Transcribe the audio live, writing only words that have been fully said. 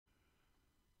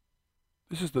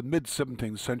This is the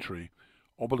mid-17th century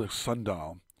Obelisk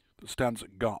Sundial that stands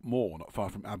at Gartmore, not far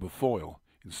from Aberfoyle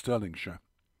in Stirlingshire.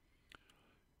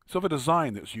 It's of a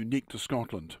design that's unique to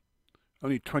Scotland.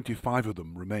 Only 25 of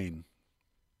them remain.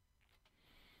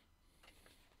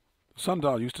 The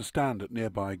sundial used to stand at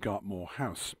nearby Gartmore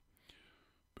House,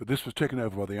 but this was taken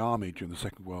over by the army during the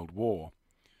Second World War,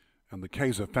 and the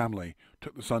Cayzer family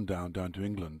took the sundial down to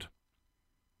England.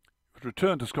 It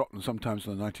returned to Scotland sometimes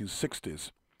in the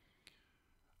 1960s.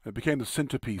 It became the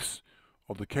centrepiece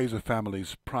of the Cayzer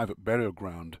family's private burial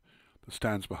ground that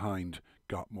stands behind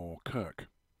Gartmore Kirk.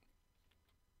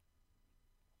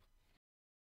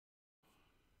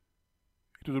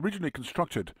 It was originally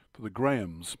constructed for the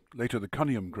Grahams, later the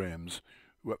Cunningham Grahams,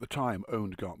 who at the time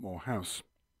owned Gartmore House.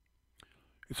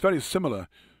 It's very similar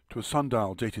to a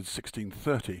sundial dated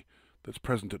 1630 that's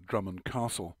present at Drummond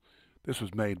Castle. This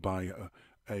was made by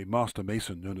a master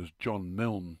mason known as John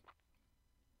Milne.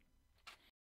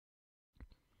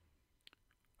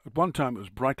 At one time it was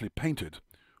brightly painted,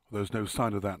 although there's no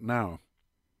sign of that now.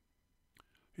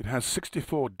 It has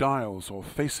 64 dials or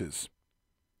faces.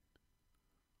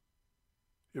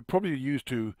 It probably used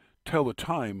to tell the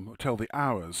time, or tell the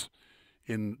hours,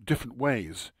 in different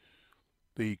ways.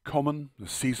 The common, the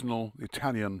seasonal, the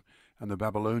Italian, and the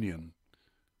Babylonian.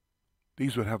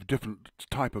 These would have different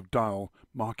type of dial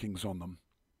markings on them.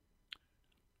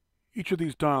 Each of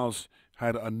these dials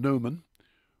had a gnomon,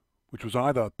 which was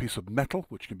either a piece of metal,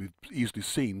 which can be easily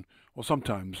seen, or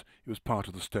sometimes it was part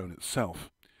of the stone itself.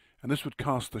 And this would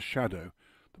cast the shadow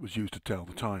that was used to tell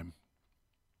the time.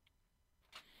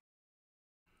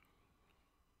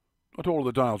 Not all of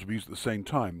the dials were used at the same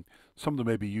time. Some of them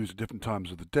may be used at different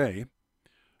times of the day.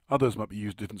 Others might be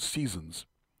used at different seasons.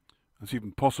 It's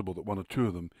even possible that one or two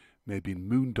of them may have been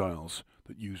moon dials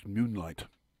that used moonlight.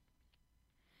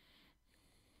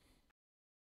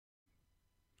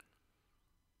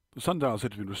 The sundial is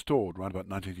said to have been restored around about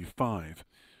 1985.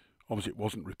 Obviously it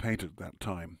wasn't repainted at that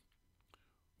time.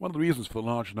 One of the reasons for the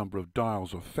large number of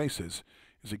dials or faces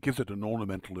is it gives it an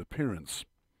ornamental appearance.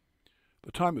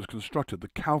 At the time it was constructed, the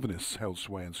Calvinists held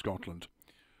sway in Scotland.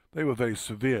 They were very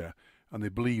severe, and they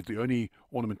believed the only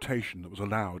ornamentation that was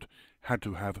allowed had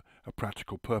to have a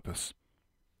practical purpose.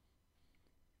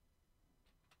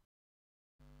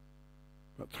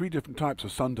 But three different types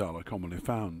of sundial are commonly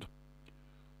found.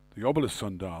 The Obelisk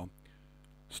Sundial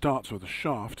starts with a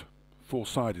shaft,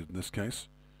 four-sided in this case.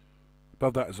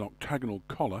 Above that is an octagonal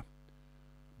collar.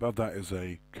 Above that is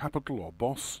a capital or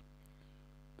boss.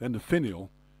 Then the finial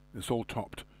is all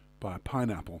topped by a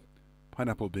pineapple,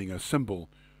 pineapple being a symbol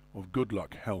of good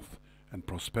luck, health, and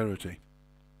prosperity.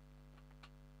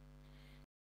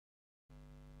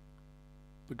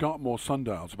 The Gartmore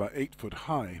sundial is about 8 foot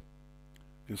high.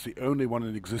 It's the only one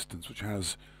in existence which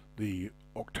has the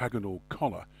octagonal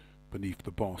collar beneath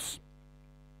the boss.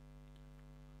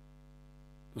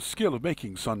 The skill of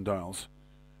making sundials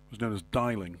was known as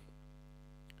dialing.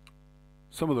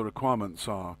 Some of the requirements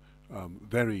are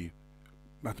very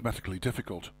mathematically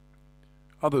difficult.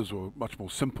 Others were much more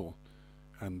simple,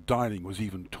 and dialing was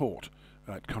even taught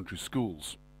at country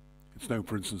schools. It's known,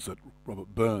 for instance, that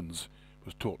Robert Burns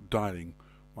was taught dialing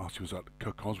whilst he was at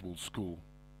Kirkoswald School.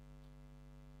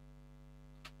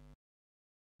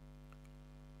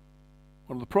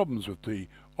 One of the problems with the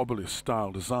obelisk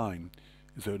style design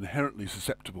is they're inherently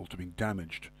susceptible to being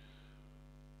damaged.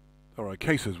 There are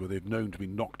cases where they've known to be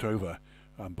knocked over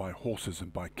by horses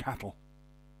and by cattle.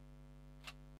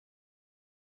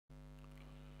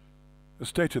 As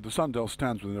stated, the sundial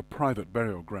stands within a private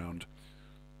burial ground.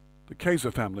 The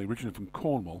Cayzer family, originally from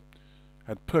Cornwall,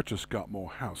 had purchased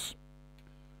Gartmore House.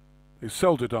 They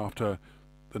sold it after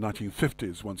the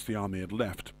 1950s, once the army had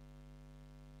left.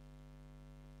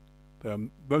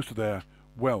 Most of their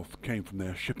wealth came from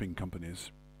their shipping companies.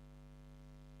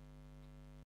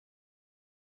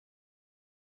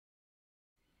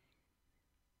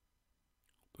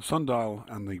 The sundial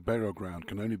and the burial ground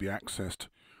can only be accessed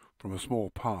from a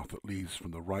small path that leads from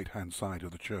the right-hand side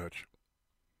of the church.